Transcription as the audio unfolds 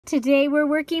Today we're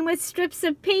working with strips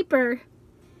of paper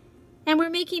and we're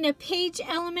making a page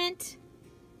element,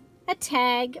 a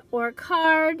tag or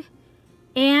card,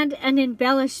 and an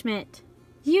embellishment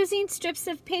using strips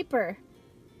of paper.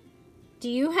 Do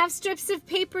you have strips of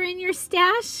paper in your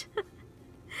stash?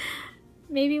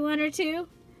 Maybe one or two?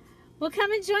 Well,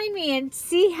 come and join me and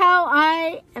see how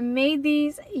I made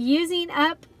these using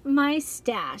up my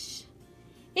stash.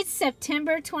 It's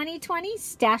September 2020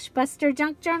 Stashbuster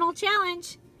Junk Journal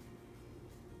Challenge.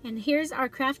 And here's our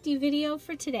crafty video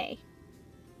for today,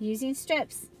 using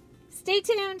strips. Stay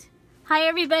tuned. Hi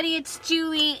everybody, it's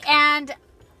Julie, and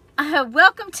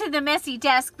welcome to the Messy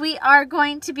Desk. We are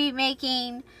going to be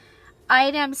making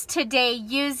items today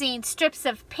using strips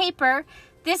of paper.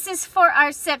 This is for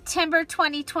our September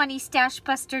 2020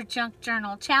 Stashbuster Junk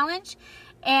Journal Challenge,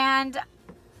 and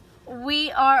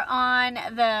we are on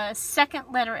the second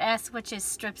letter S, which is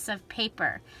strips of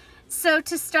paper. So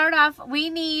to start off, we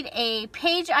need a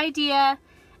page idea,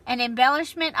 an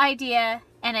embellishment idea,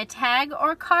 and a tag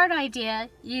or card idea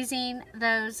using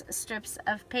those strips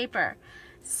of paper.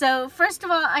 So first of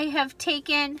all, I have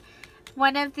taken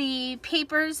one of the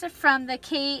papers from the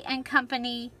K &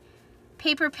 Company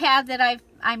paper pad that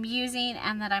I'm using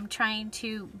and that I'm trying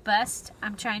to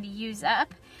use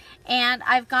up. And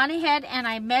I've gone ahead and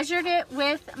I measured it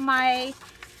with my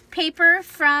paper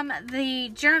from the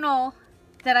journal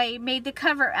that I made the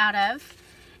cover out of.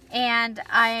 And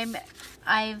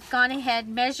I've gone ahead,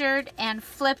 measured, and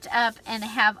flipped up and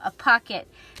have a pocket.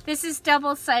 This is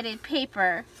double-sided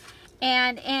paper.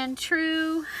 And in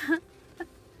true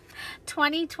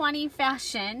 2020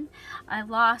 fashion, I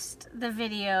lost the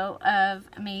video of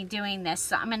me doing this.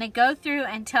 So I'm going to go through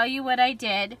and tell you what I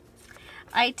did.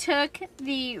 I took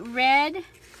the red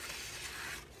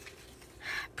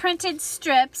printed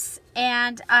strips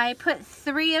and I put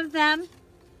 3 of them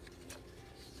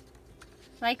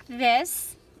like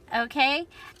this, okay?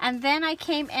 And then I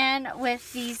came in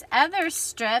with these other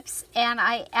strips and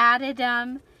I added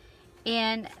them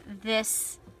in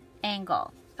this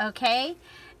angle, okay?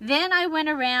 Then I went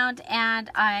around and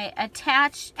I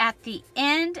attached at the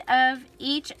end of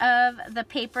each of the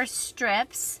paper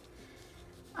strips,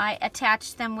 I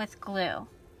attached them with glue.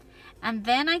 And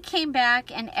then I came back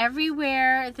and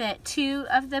everywhere that 2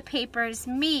 of the papers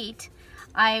meet,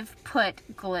 I've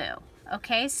put glue.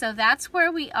 Okay, so that's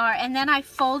where we are. And then I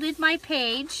folded my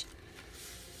page.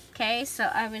 Okay, so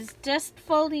I was just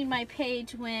folding my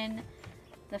page when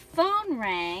the phone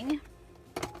rang.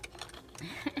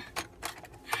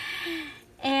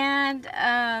 And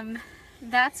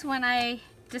that's when I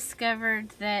discovered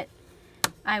that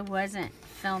I wasn't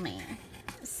filming.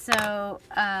 So,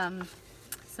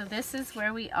 so this is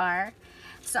where we are.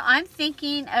 So I'm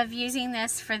thinking of using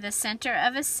this for the center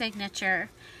of a signature.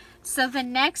 So the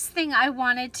next thing I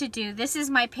wanted to do, this is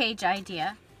my page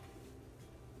idea.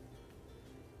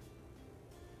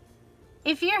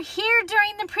 If you're here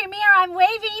during the premiere, I'm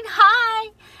waving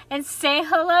hi and say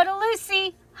hello to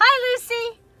Lucy. Hi,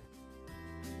 Lucy.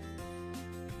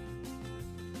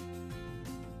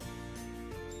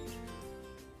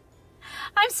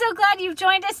 I'm so glad you've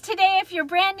joined us today. If you're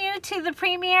brand new to the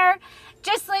premiere,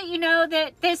 just let you know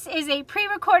that this is a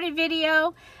pre-recorded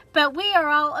video, but we are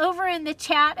all over in the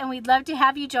chat and we'd love to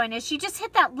have you join us. You just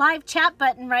hit that live chat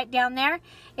button right down there.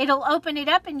 It'll open it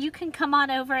up and you can come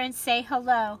on over and say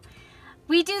hello.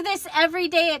 We do this every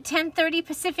day at 10:30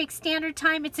 Pacific Standard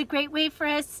Time. It's a great way for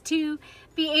us to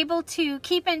be able to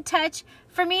keep in touch,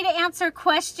 for me to answer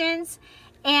questions,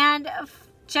 and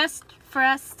just for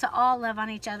us to all love on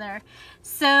each other.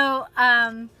 So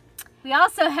we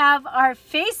also have our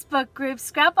Facebook group,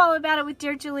 Scrap All About It with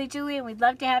Dear Julie, and we'd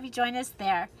love to have you join us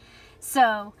there.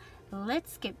 So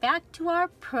let's get back to our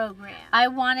program. I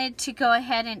wanted to go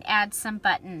ahead and add some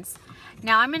buttons.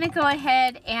 Now I'm going to go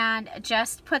ahead and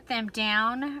just put them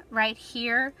down right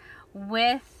here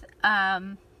with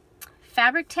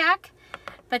fabric tack,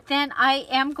 but then I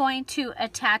am going to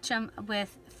attach them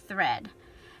with thread.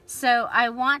 So I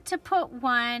want to put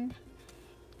one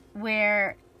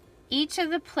where each of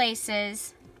the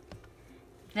places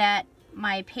that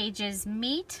my pages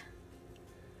meet,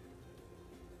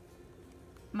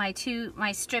 my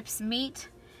strips meet,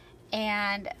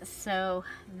 and so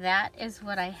that is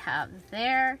what I have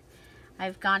there.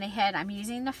 I've gone ahead, I'm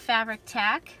using the fabric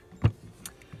tack,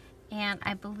 and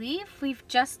I believe we've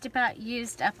just about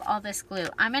used up all this glue.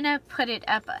 I'm going to put it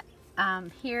up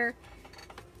here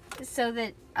so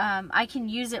that I can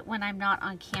use it when I'm not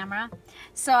on camera.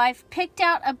 So I've picked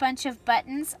out a bunch of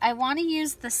buttons. I want to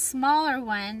use the smaller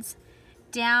ones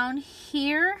down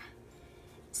here.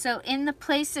 So in the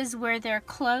places where they're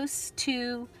close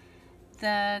to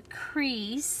the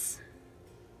crease,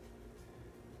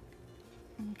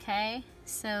 Okay,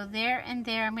 so there and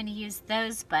there I'm going to use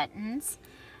those buttons,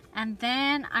 and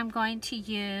then I'm going to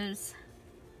use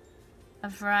a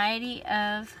variety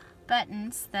of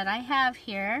buttons that I have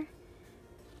here.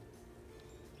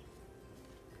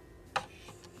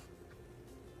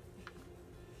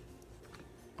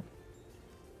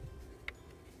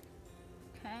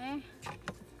 Okay,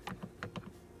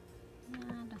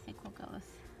 and I think we'll go with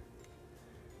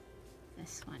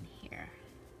this one here.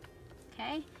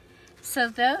 Okay, so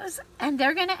those, and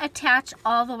they're going to attach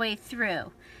all the way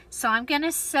through. So I'm going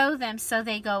to sew them so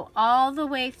they go all the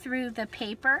way through the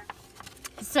paper.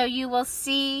 So you will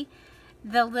see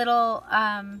the little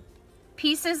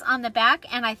pieces on the back,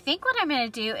 and I think what I'm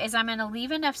going to do is I'm going to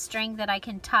leave enough string that I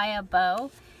can tie a bow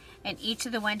in each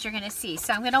of the ones you're going to see.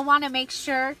 So I'm going to want to make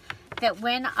sure that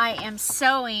when I am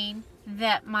sewing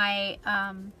that my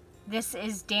this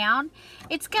is down.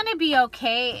 It's going to be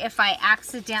okay if I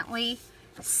accidentally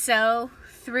sew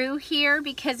through here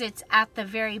because it's at the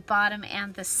very bottom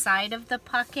and the side of the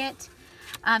pocket.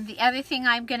 The other thing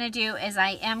I'm going to do is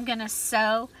I am going to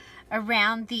sew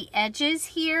around the edges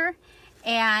here,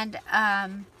 and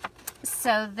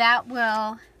so that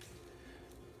will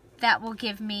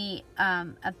give me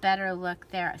a better look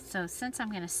there. So since I'm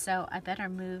going to sew, I better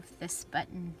move this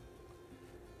button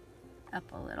up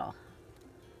a little.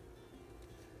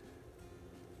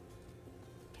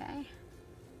 Okay.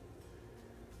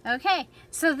 Okay,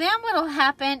 so then what will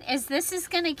happen is this is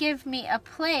going to give me a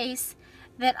place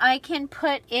that I can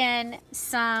put in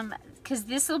some, because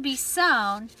this will be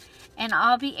sewn, and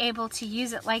I'll be able to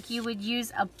use it like you would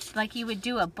use like you would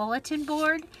do a bulletin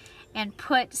board and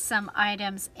put some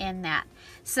items in that.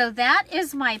 So that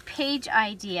is my page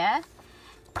idea,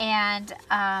 and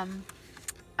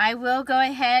I will go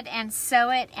ahead and sew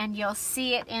it, and you'll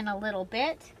see it in a little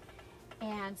bit.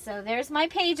 And so there's my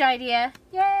page idea.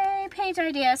 Yay, page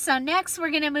idea. So next we're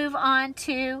going to move on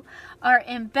to our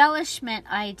embellishment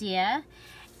idea.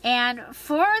 And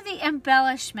for the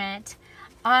embellishment,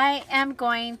 I am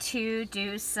going to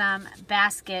do some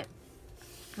basket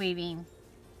weaving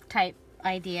type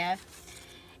idea.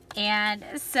 And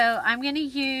so I'm going to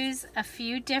use a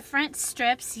few different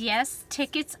strips. Yes,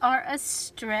 tickets are a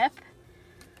strip.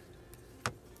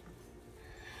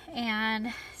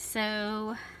 And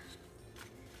so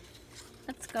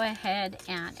let's go ahead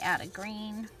and add a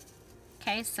green.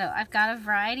 Okay, so I've got a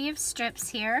variety of strips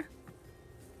here.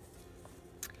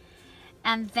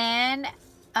 And then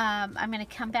I'm going to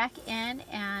come back in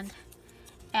and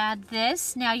add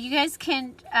this. Now you guys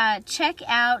can check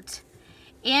out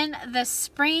in the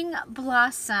Spring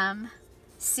Blossom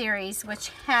series, which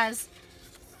has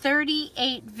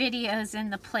 38 videos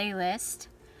in the playlist.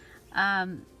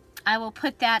 I will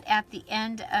put that at the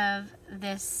end of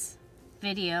this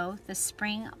video, the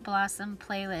Spring Blossom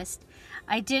playlist.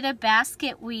 I did a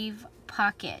basket weave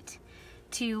pocket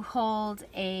to hold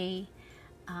a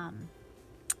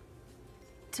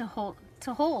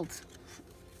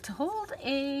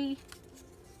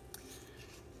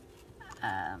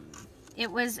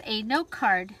it was a note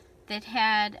card that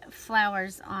had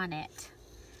flowers on it.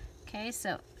 Okay,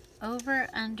 so over,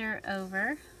 under,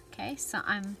 over. Okay, so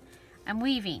I'm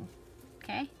weaving.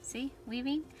 Okay, see,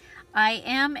 weaving. I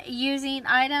am using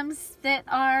items that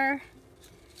are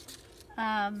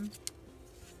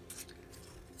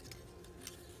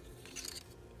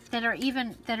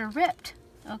ripped.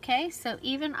 Okay, so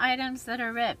even items that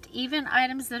are ripped, even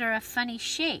items that are a funny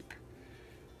shape,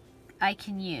 I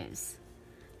can use.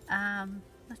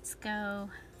 Let's go.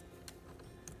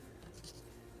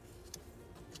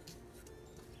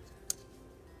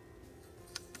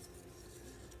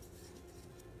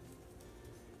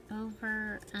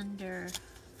 Over, under,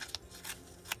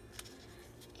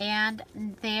 and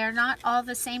they're not all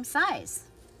the same size.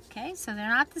 Okay, so they're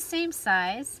not the same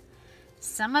size.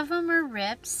 Some of them are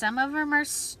ripped, some of them are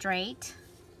straight.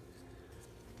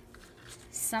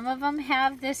 Some of them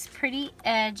have this pretty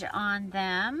edge on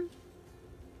them.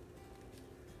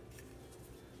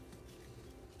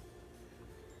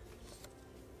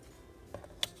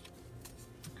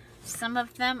 Some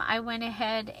of them I went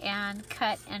ahead and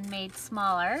cut and made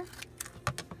smaller.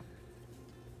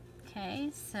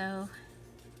 Okay, so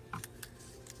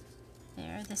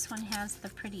there, this one has the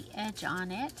pretty edge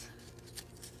on it.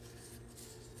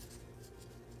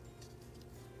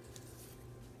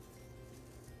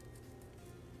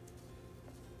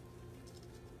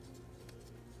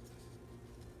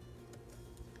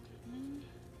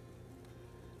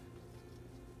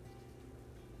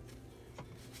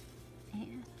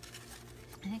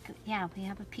 Yeah, we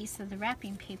have a piece of the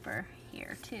wrapping paper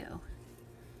here too.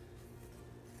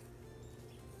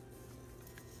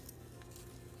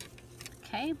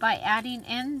 Okay, by adding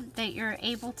in that you're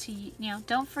able to,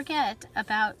 don't forget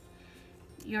about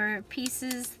your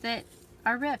pieces that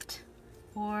are ripped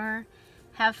or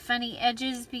have funny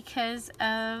edges because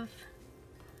of,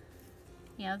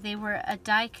 they were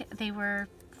they were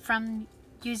from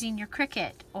using your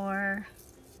Cricut, or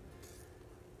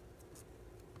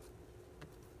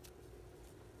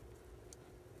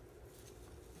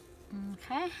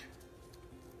okay.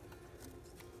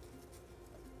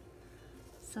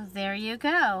 So there you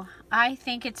go. I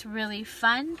think it's really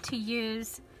fun to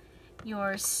use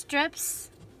your strips,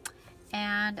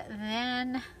 and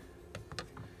then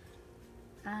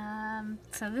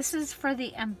so this is for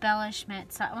the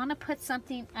embellishment. So I want to put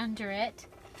something under it.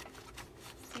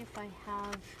 Let's see if I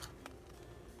have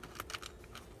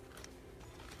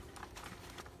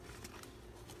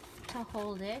to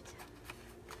hold it.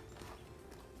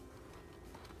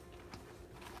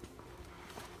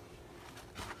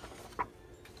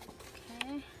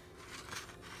 Okay.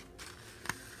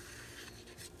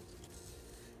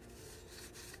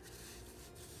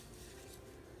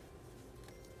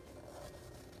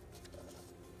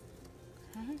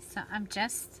 Okay, so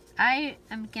I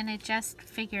am gonna just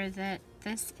figure that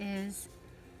this is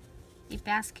a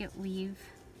basket weave.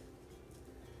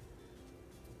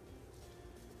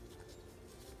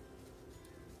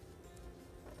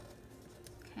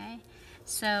 Okay,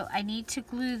 so I need to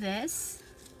glue this.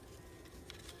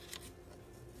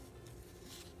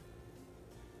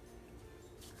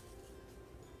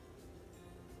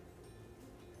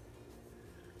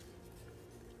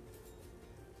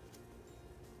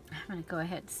 I'm going to go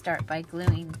ahead and start by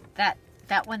gluing that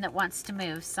one that wants to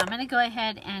move. So I'm going to go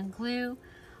ahead and glue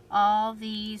all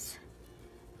these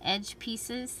edge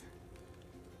pieces.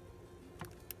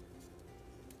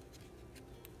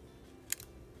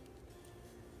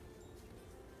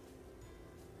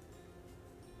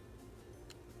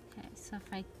 Okay, so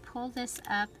if I pull this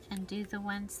up and do the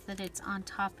ones that it's on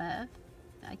top of,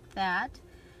 like that,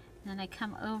 and then I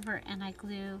come over and I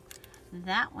glue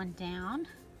that one down.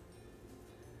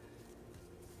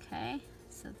 Okay,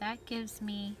 so that gives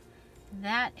me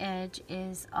that edge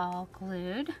is all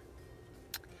glued.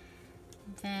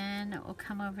 Then it will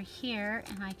come over here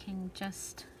and I can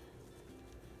just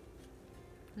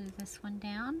glue this one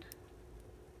down.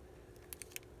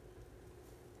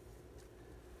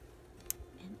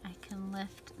 And I can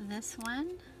lift this one,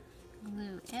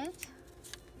 glue it,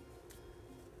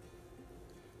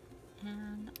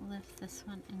 and lift this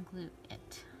one and glue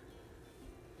it.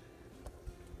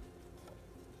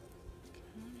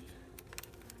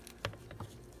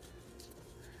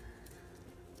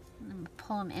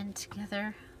 Pull them in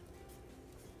together.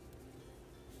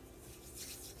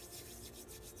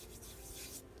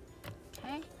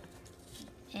 Okay,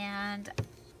 and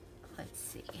let's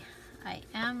see, I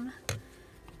am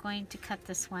going to cut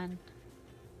this one.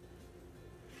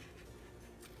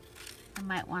 I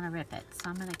might want to rip it, so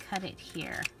I'm going to cut it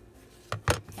here.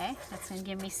 Okay, that's going to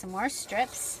give me some more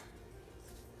strips.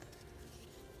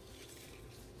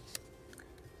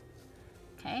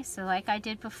 Okay, so like I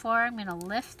did before, I'm going to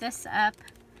lift this up,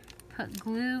 put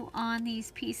glue on these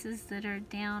pieces that are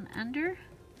down under,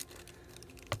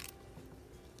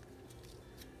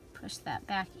 push that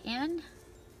back in,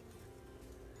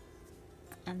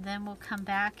 and then we'll come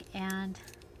back and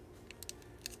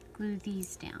glue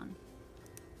these down.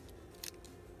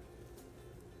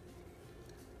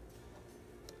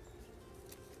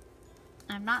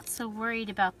 I'm not so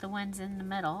worried about the ones in the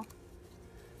middle.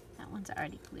 That one's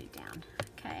already glued down.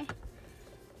 Okay,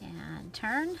 and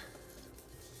turn.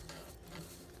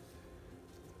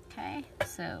 Okay,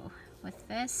 so with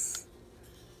this,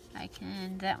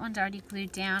 that one's already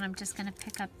glued down. I'm just going to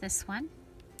pick up this one.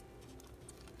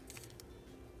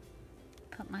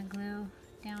 Put my glue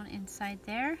down inside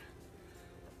there.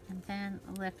 And then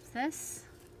lift this,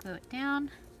 glue it down.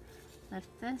 Lift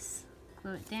this,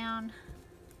 glue it down.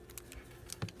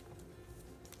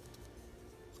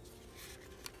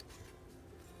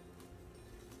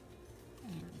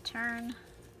 Turn.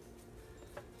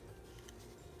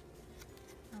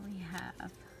 We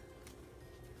have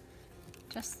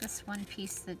just this one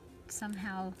piece that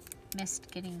somehow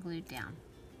missed getting glued down.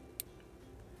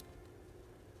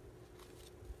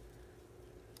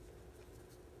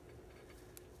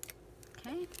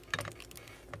 Okay.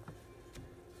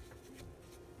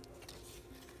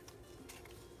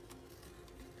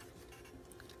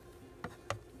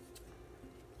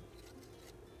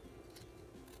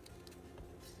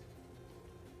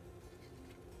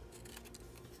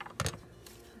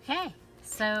 Okay,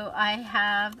 so I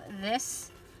have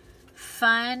this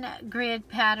fun grid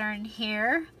pattern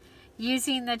here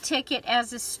using the ticket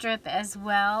as a strip as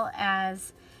well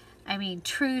as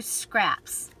true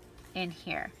scraps in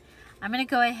here. I'm going to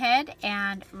go ahead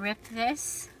and rip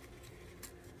this,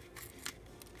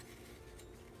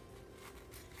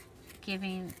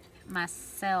 giving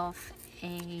myself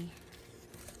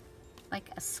like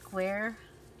a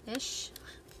square-ish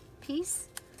piece.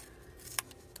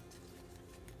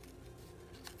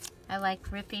 I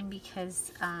like ripping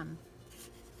because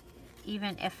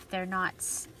even if they're not,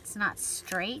 it's not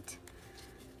straight,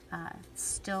 it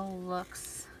still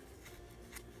looks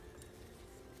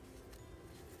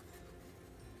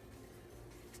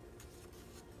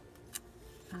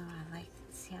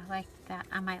I like that.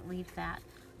 I might leave that.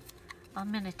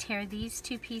 I'm going to tear these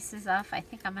two pieces off. I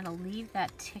think I'm going to leave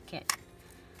that ticket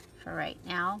for right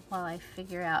now while I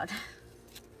figure out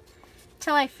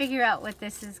till I figure out what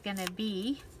this is going to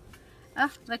be.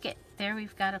 Oh, look at there,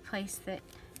 we've got a place that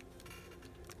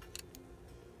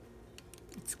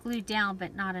it's glued down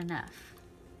but not enough.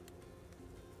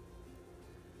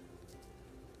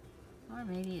 Or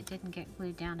maybe it didn't get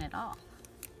glued down at all.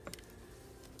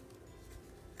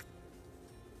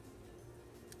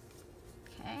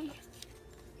 Okay.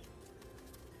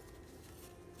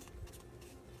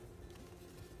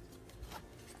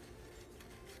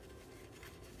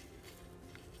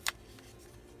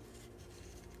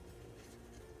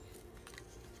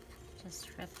 Just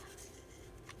rip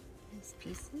these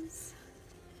pieces.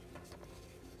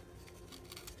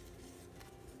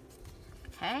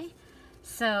 Okay,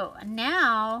 so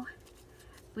now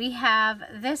we have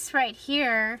this right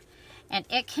here, and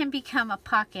it can become a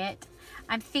pocket.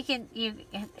 I'm thinking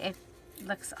it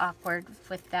looks awkward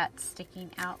with that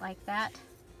sticking out like that.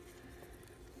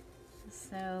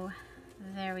 So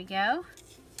there we go.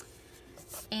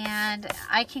 And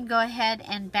I can go ahead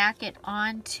and back it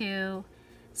onto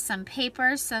some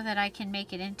paper so that I can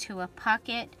make it into a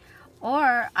pocket,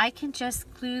 or I can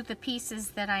just glue the pieces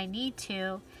that I need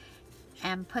to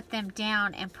and put them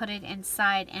down and put it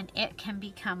inside, and it can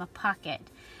become a pocket.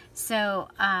 So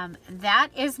that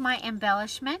is my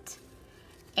embellishment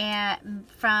and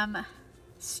from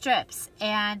strips,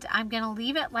 and I'm going to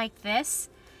leave it like this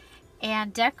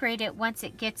and decorate it once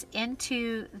it gets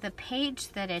into the page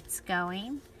that it's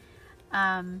going.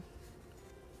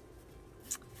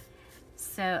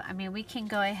 So I mean, we can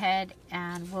go ahead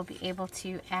and we'll be able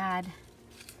to add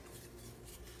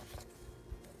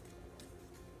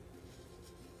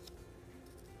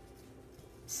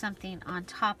something on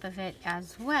top of it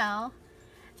as well,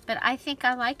 but I think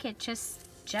I like it just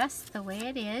the way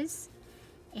it is,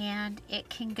 and it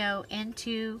can go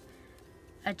into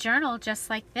a journal just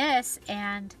like this,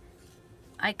 and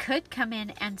I could come in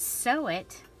and sew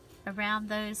it around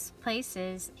those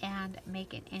places and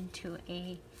make it into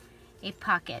a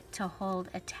pocket to hold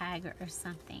a tag or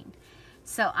something.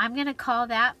 So I'm going to call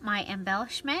that my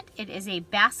embellishment. It is a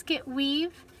basket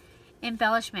weave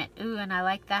embellishment. Ooh, and I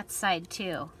like that side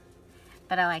too,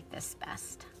 but I like this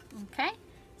best. Okay,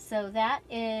 so that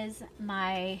is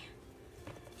my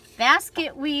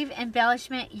basket weave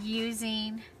embellishment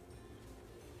using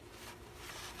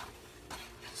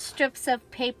strips of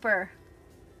paper.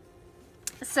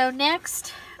 So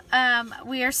next,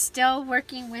 we are still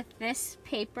working with this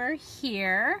paper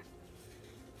here,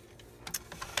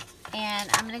 and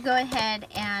I'm going to go ahead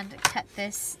and cut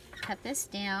this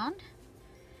down.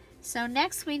 So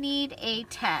next we need a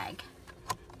tag,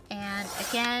 and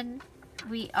again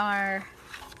we are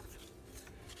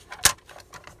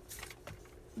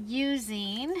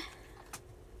using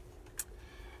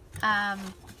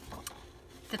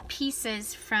the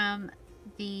pieces from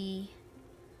the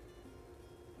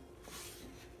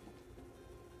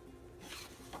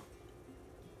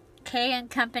K &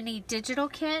 Company digital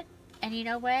kit. And you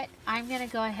know what? I'm going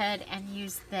to go ahead and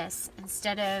use this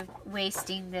instead of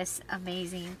wasting this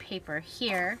amazing paper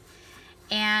here.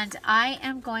 And I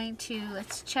am going to,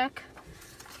 let's check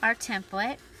our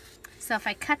template. So if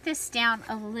I cut this down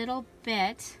a little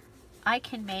bit, I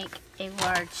can make a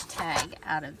large tag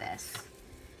out of this.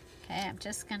 Okay, I'm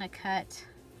just going to cut,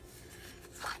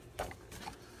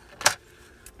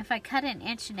 if I cut 1.5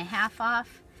 inches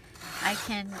off, I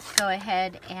can go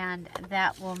ahead and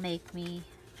that will make me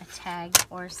a tag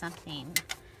or something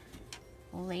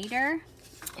later.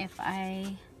 If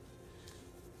I,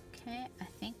 okay, I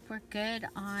think we're good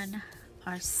on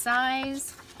our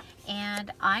size,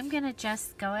 and I'm going to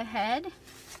just go ahead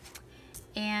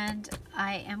and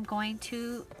I am going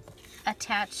to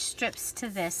attach strips to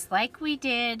this like we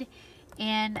did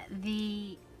in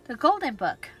the golden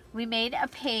book. We made a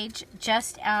page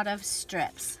just out of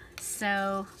strips.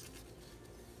 So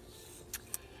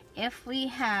if we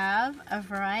have a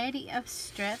variety of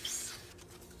strips,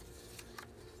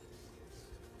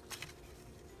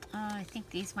 I think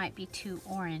these might be too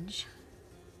orange,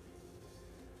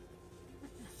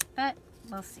 but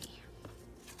we'll see.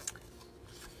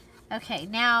 Okay,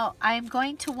 now I'm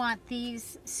going to want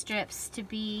these strips to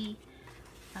be,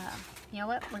 you know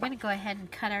what, we're going to go ahead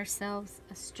and cut ourselves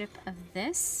a strip of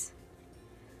this.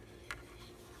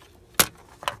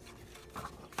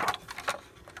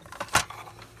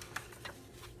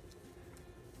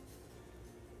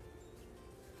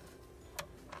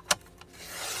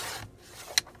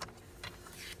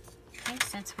 Okay,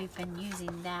 since we've been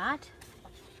using that.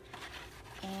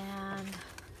 And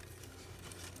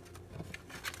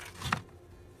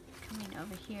coming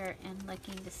over here and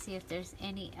looking to see if there's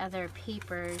any other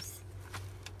papers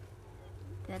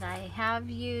that I have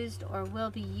used or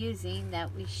will be using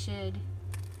that we should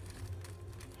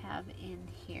have in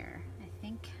here. I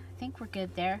think we're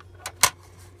good there.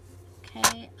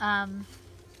 Okay,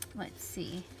 let's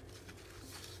see.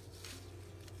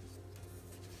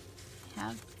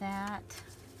 Have that.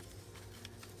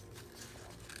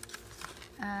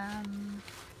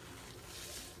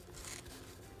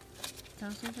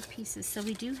 Those are the pieces. So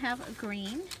we do have a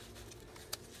green.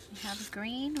 We have a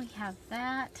green. We have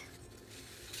that.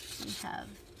 We have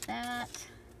that.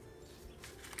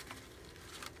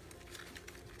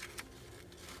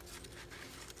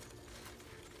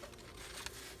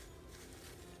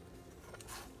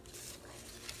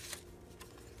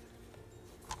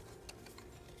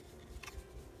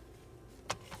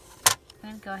 I'm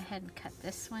going to go ahead and cut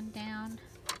this one down.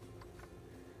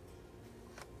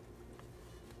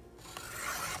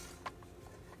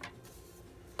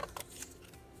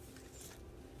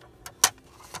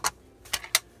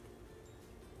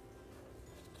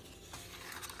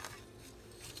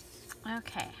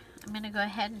 Okay, I'm going to go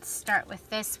ahead and start with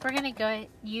this. We're going to go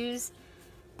use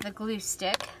the glue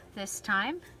stick this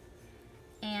time,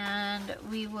 and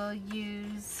we will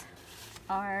use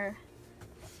our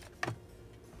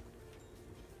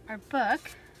book.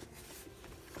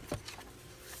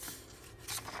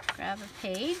 Grab a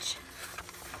page.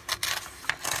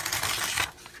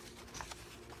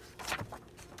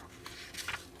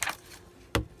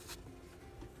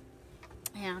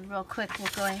 And real quick, we'll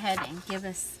go ahead and give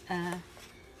us a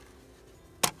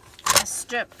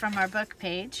strip from our book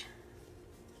page.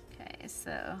 Okay,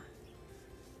 so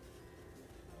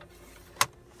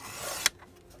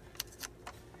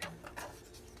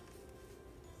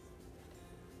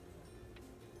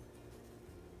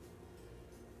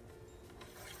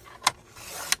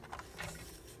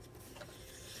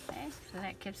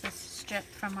that gives us a strip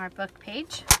from our book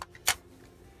page.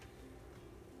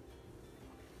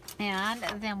 And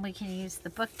then we can use the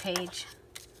book page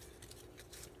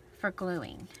for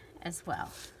gluing as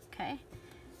well. Okay,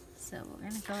 so we're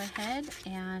going to go ahead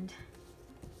and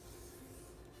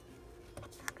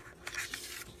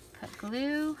put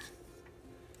glue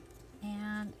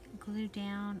and glue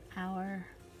down our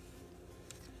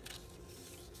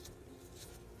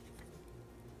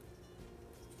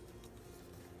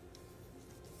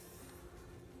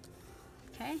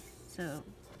okay, so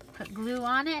put glue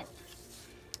on it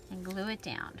and glue it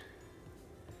down.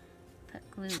 Put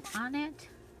glue on it.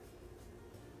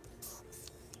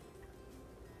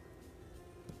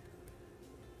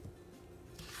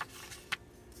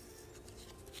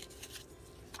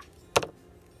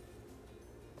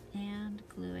 And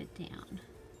glue it down.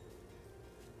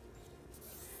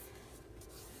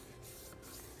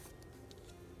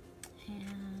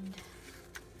 And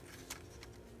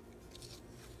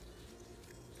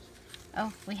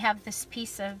oh, we have this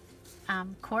piece of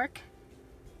cork.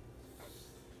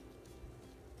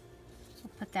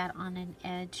 We'll put that on an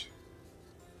edge.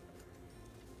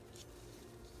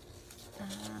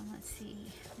 Let's see,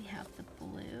 we have the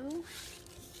blue.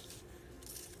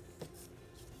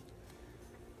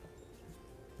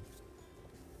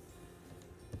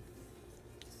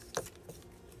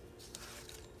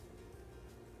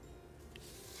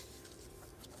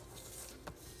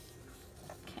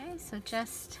 Okay, so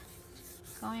just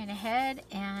going ahead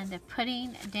and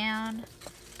putting down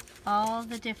all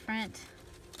the different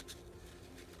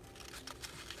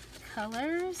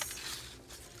colors.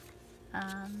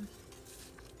 I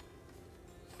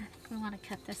think we want to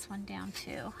cut this one down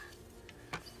too.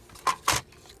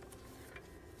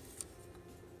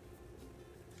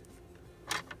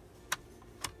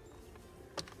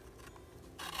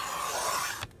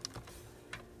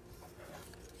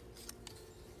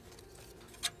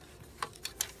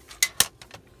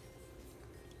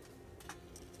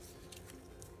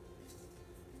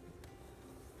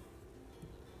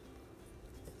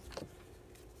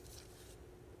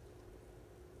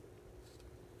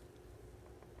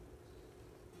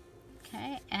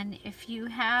 Okay, and if you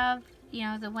have you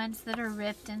know, the ones that are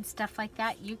ripped and stuff like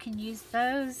that, you can use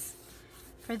those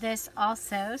for this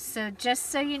also. So just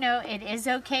so you know, it is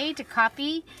okay to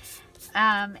copy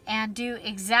and do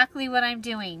exactly what I'm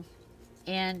doing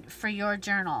for your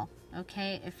journal.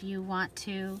 Okay, if you want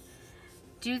to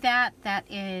do that, that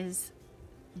is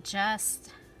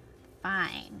just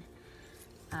fine.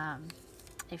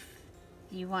 If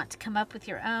you want to come up with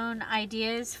your own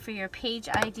ideas for your page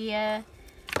idea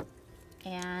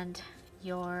and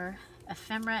your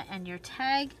ephemera and your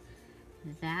tag,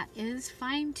 that is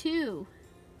fine too.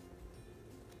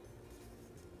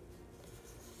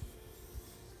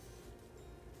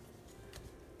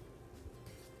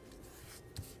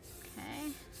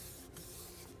 Okay,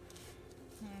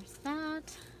 there's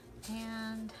that.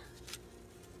 And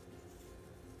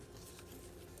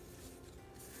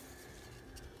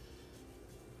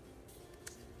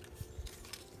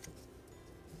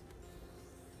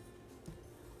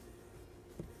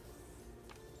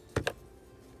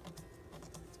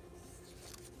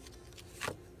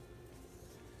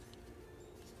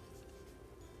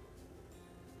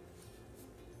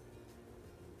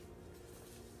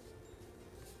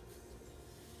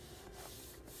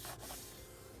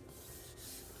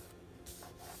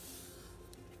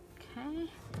okay,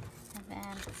 and then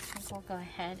I think we'll go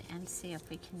ahead and see if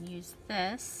we can use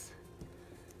this.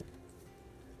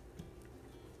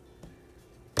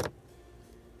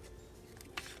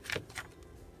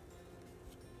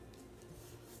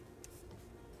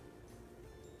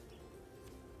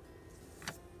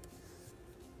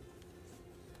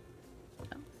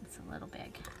 Oh, it's a little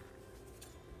big.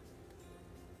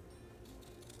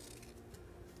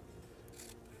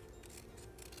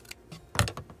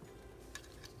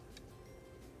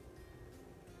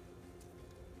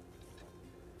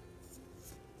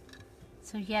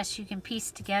 So yes, you can piece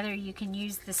together. You can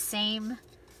use the same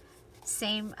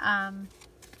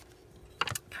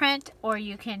print, or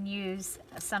you can use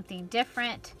something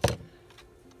different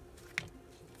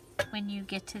when you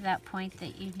get to that point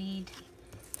that you need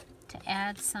to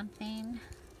add something.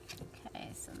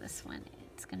 Okay, so this one,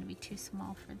 it's going to be too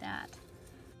small for that.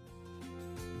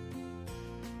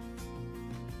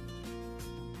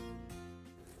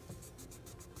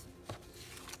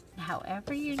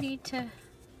 However you need to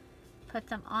put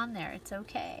them on there, it's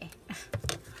okay.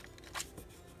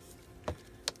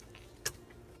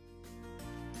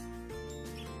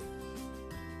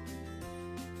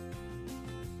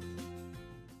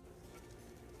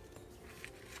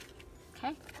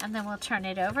 Okay, and then we'll turn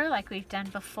it over like we've done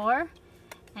before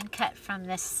and cut from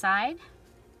this side.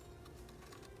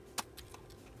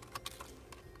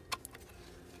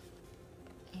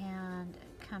 And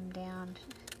come down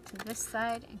to this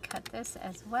side and cut this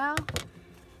as well.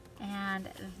 And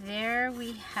there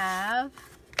we have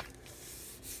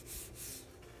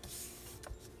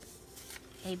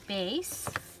a base.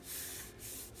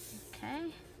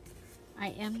 Okay, I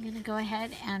am going to go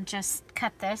ahead and just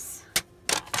cut this.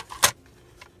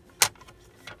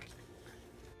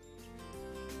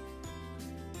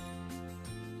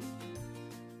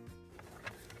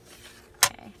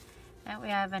 Okay, now we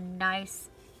have a nice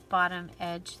bottom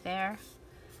edge there.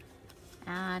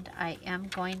 And I am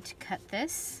going to cut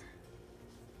this.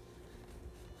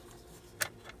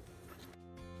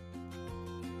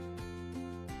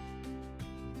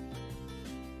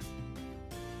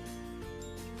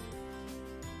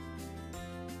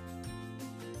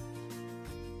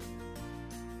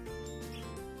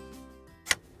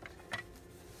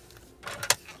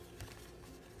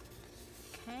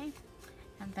 Okay,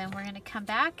 and then we're going to come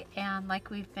back, and like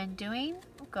we've been doing,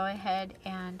 we'll go ahead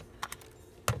and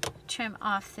trim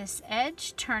off this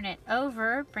edge, turn it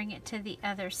over, bring it to the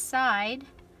other side,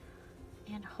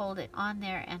 and hold it on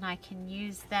there, and I can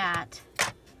use that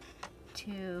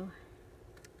to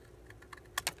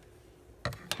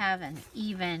have an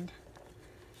even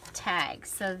tag.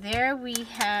 So there we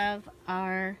have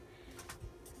our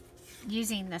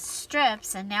using the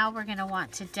strips, and now we're going to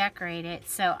want to decorate it.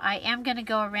 So I am going to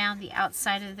go around the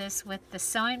outside of this with the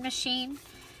sewing machine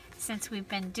since we've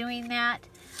been doing that.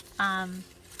 I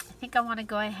think I want to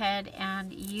go ahead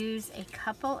and use a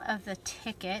couple of the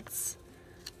tickets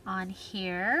on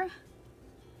here.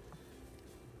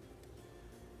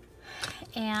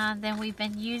 And then we've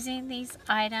been using these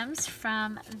items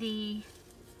from the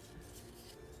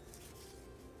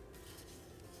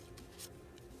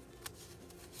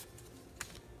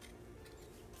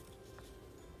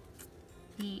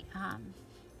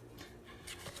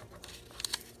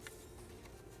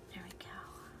there we go.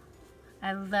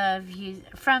 I love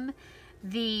from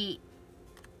the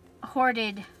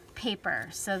hoarded paper.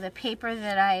 So the paper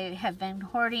that I have been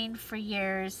hoarding for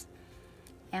years,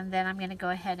 and then I'm going to go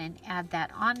ahead and add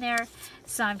that on there.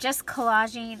 So I'm just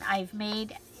collaging.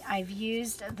 I've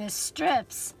used the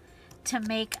strips to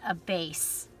make a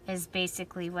base, is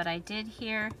basically what I did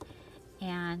here.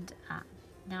 And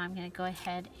now I'm going to go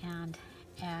ahead and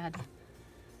add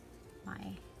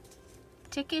my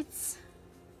tickets.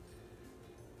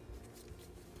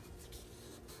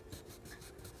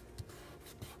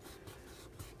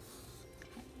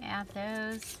 Okay, add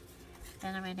those.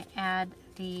 Then I'm going to add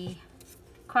the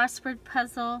crossword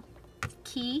puzzle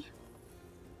key.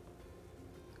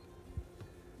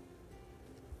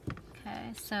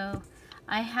 Okay, so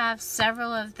I have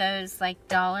several of those like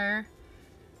dollar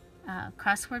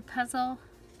crossword puzzle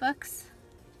books,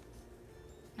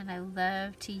 and I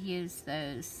love to use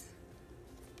those.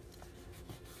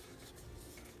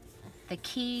 The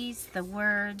keys, the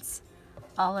words,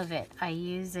 all of it. I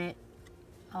use it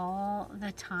all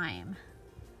the time.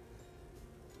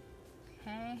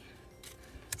 Okay,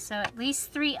 so at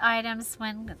least 3 items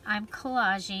when I'm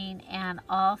collaging, and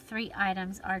all 3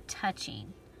 items are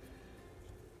touching.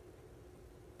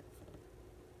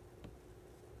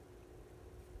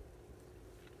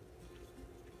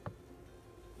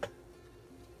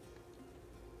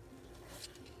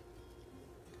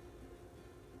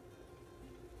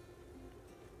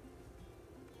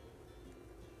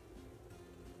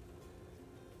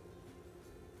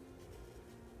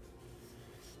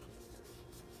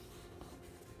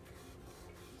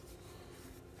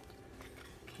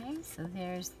 Okay, so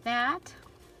there's that.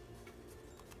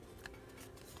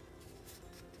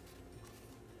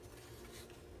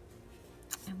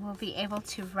 And we'll be able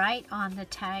to write on the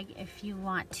tag if you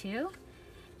want to.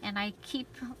 And I keep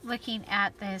looking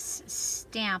at this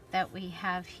stamp that we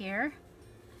have here.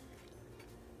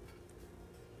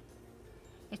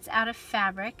 It's out of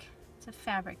fabric. It's a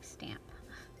fabric stamp.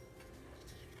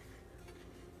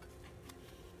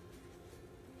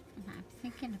 And I'm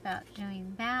thinking about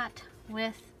doing that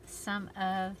with some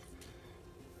of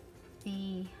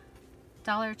the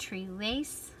Dollar Tree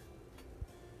lace.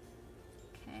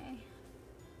 Okay.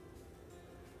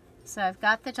 So I've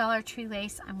got the Dollar Tree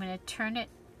lace. I'm going to turn it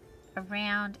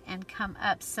around and come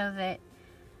up so that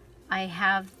I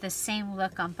have the same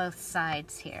look on both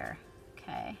sides here.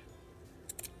 Okay.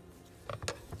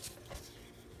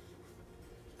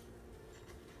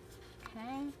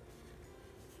 Okay.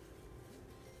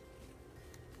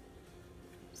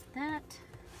 There's that.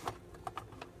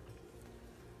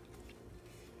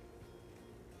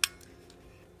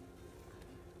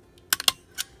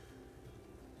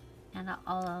 And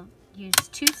I'll use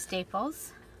 2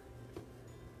 staples.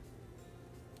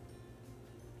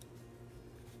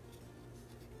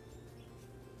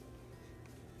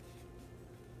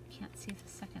 Can't see the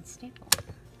second staple.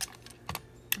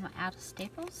 Am I out of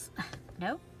staples?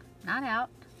 Nope, not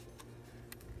out.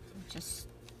 I'm just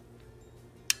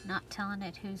not telling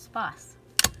it who's boss.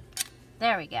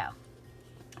 There we go.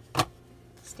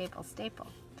 Staple, staple.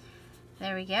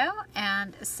 There we go.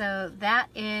 And so that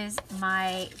is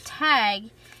my tag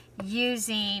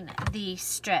using the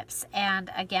strips.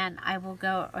 And again, I will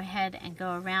go ahead and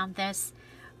go around this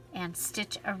and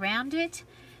stitch around it.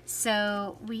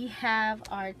 So we have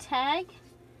our tag,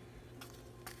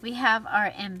 we have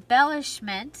our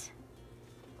embellishment,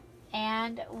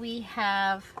 and we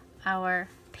have our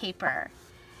paper.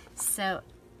 So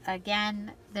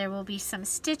again, there will be some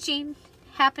stitching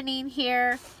happening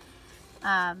here.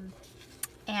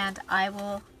 And I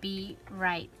will be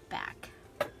right back.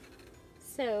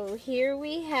 So here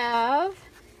we have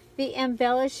the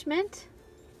embellishment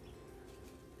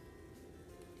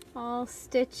all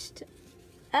stitched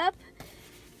up,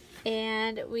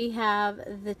 and we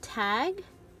have the tag,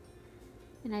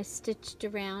 and I stitched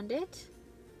around it,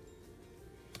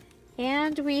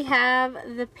 and we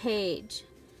have the page,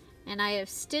 and I have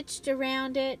stitched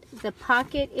around it. The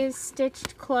pocket is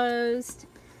stitched closed.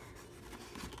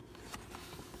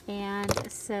 And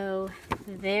so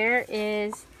there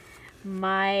is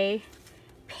my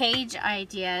page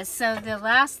idea. So the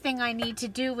last thing I need to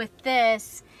do with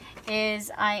this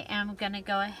is I am going to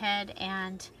go ahead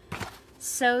and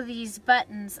sew these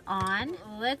buttons on.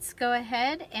 Let's go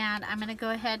ahead, and I'm going to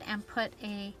go ahead and put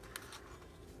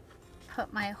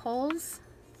my holes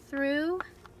through.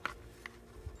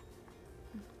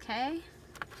 Okay.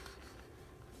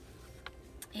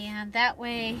 And that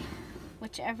way,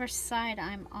 whichever side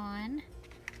I'm on,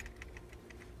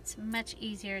 it's much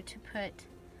easier to put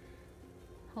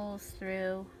holes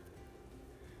through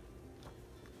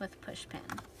with push pin.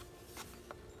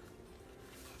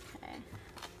 Okay,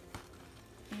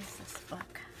 use this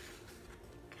book.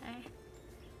 Okay,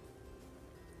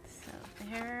 so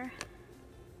there.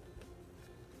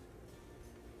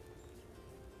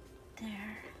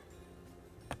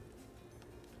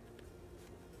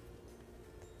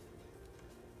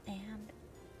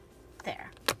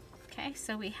 Okay,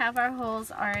 so we have our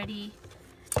holes already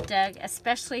dug,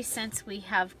 especially since we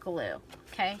have glue.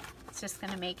 Okay, it's just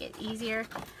going to make it easier.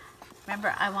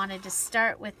 Remember, I wanted to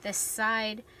start with this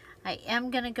side. I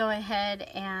am going to go ahead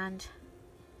and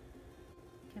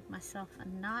give myself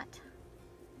a knot.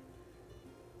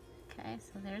 Okay,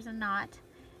 so there's a knot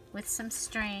with some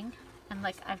string. And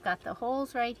like, I've got the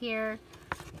holes right here.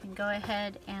 I can go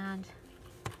ahead and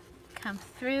come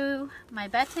through my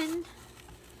button.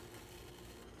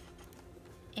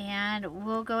 And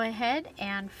we'll go ahead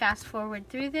and fast forward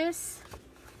through this.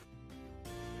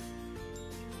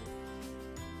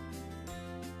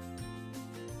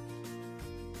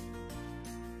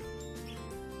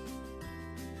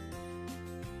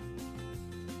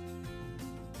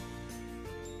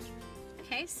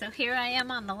 Okay, so here I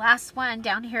am on the last one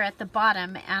down here at the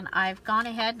bottom, and I've gone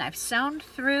ahead and I've sewn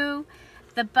through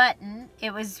the button.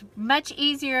 It was much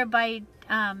easier by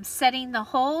setting the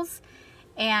holes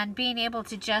and being able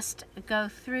to just go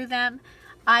through them.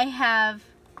 I have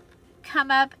come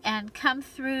up and come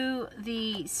through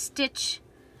the stitch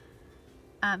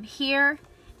here,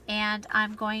 and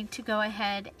I'm going to go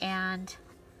ahead and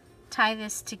tie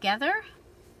this together.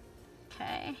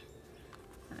 Okay,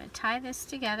 I'm going to tie this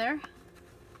together.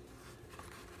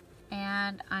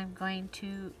 And I'm going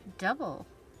to double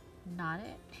knot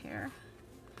it here.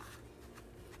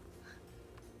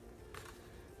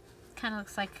 Kind of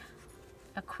looks like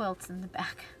a quilt in the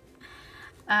back.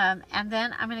 And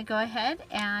then I'm going to go ahead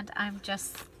and I'm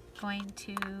just going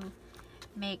to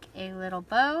make a little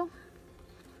bow.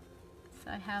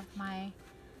 So I have my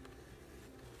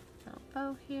little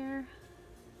bow here.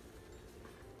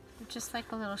 Just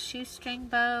like a little shoestring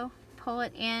bow. Pull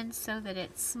it in so that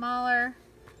it's smaller.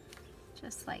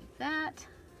 Just like that.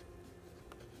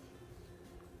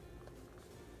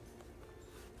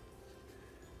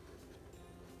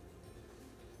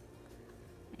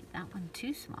 Make that one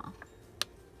too small.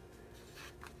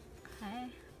 Okay,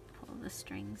 pull the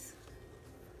strings.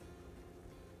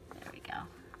 There we go.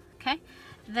 Okay,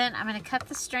 then I'm going to cut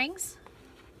the strings.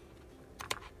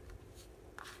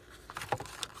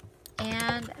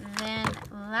 And then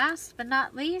last but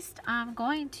not least, I'm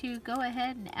going to go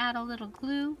ahead and add a little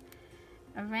glue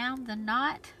around the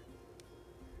knot,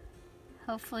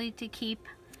 hopefully to keep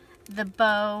the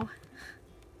bow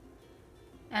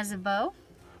as a bow.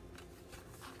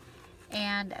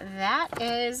 And that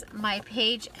is my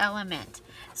page element.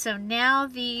 So now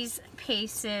these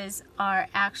pieces are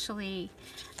actually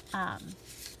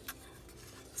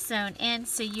sewn in,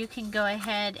 so you can go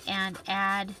ahead and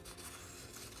add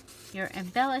your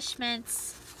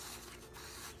embellishments.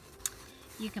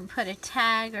 You can put a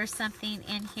tag or something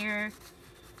in here.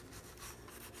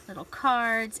 Little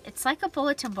cards. It's like a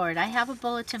bulletin board. I have a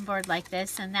bulletin board like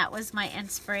this, and that was my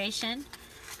inspiration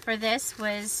for this,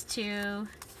 was to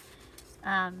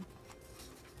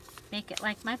make it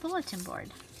like my bulletin board.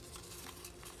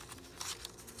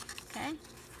 Okay,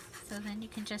 so then you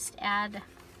can just add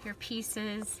your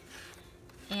pieces,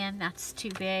 and that's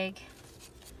too big.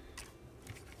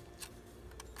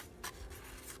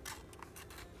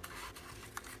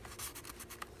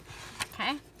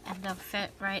 Okay, and they'll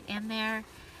fit right in there.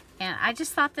 And I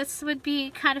just thought this would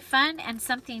be kind of fun and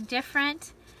something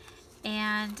different.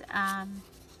 And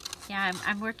yeah,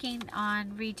 I'm working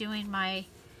on redoing my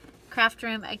craft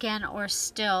room again, or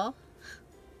still.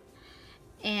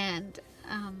 And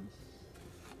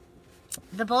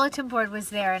the bulletin board was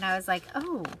there, and I was like,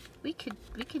 oh, we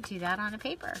could do that on a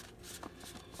paper.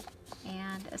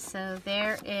 And so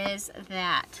there is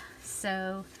that.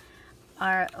 So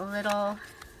our little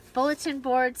bulletin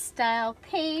board style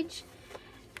page.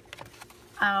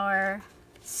 Our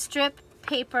strip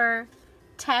paper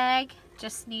tag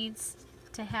just needs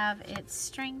to have its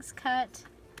strings cut.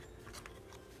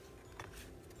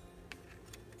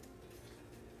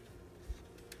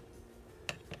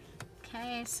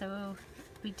 Okay, so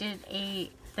we did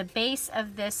the base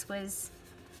of this was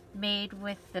made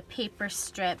with the paper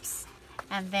strips,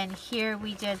 and then here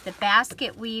we did the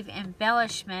basket weave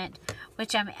embellishment,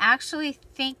 which I'm actually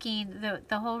thinking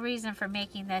the whole reason for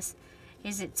making this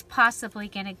is it's possibly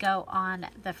going to go on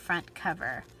the front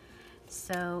cover.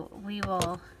 So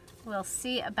we'll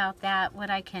see about that,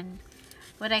 what I can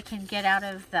get out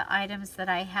of the items that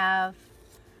I have,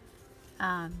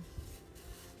 and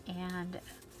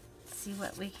see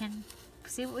what we can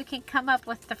come up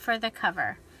with for the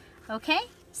cover. Okay,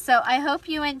 so I hope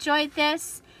you enjoyed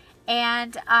this,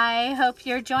 and I hope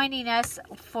you're joining us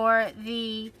for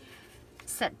the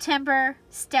September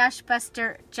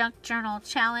Stashbuster Junk Journal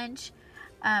Challenge.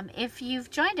 If you've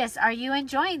joined us, are you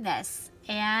enjoying this?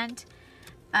 And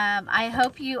I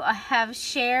hope you have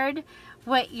shared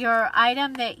what your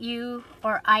item that you,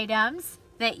 or items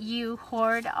that you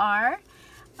hoard are.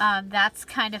 That's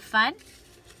kind of fun.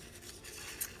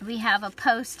 We have a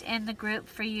post in the group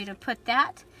for you to put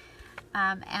that.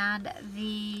 And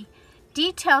the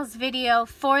details video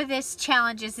for this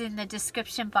challenge is in the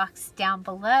description box down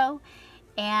below.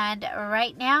 And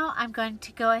right now I'm going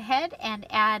to go ahead and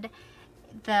add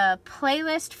the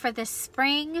playlist for the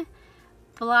Spring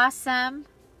Blossom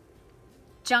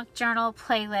Junk Journal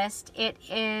playlist. It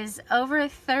is over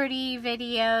 30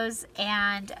 videos,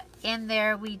 and in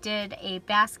there we did a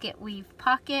basket weave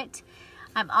pocket.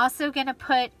 I'm also going to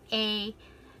put the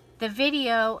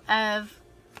video of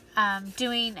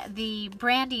doing the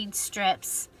branding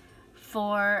strips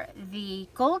for the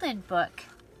Golden Book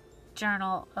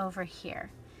journal over here.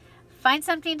 Find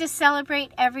something to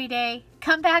celebrate every day.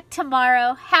 Come back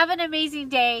tomorrow. Have an amazing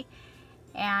day,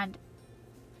 and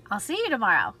I'll see you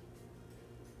tomorrow.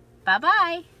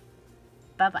 Bye-bye.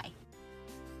 Bye-bye.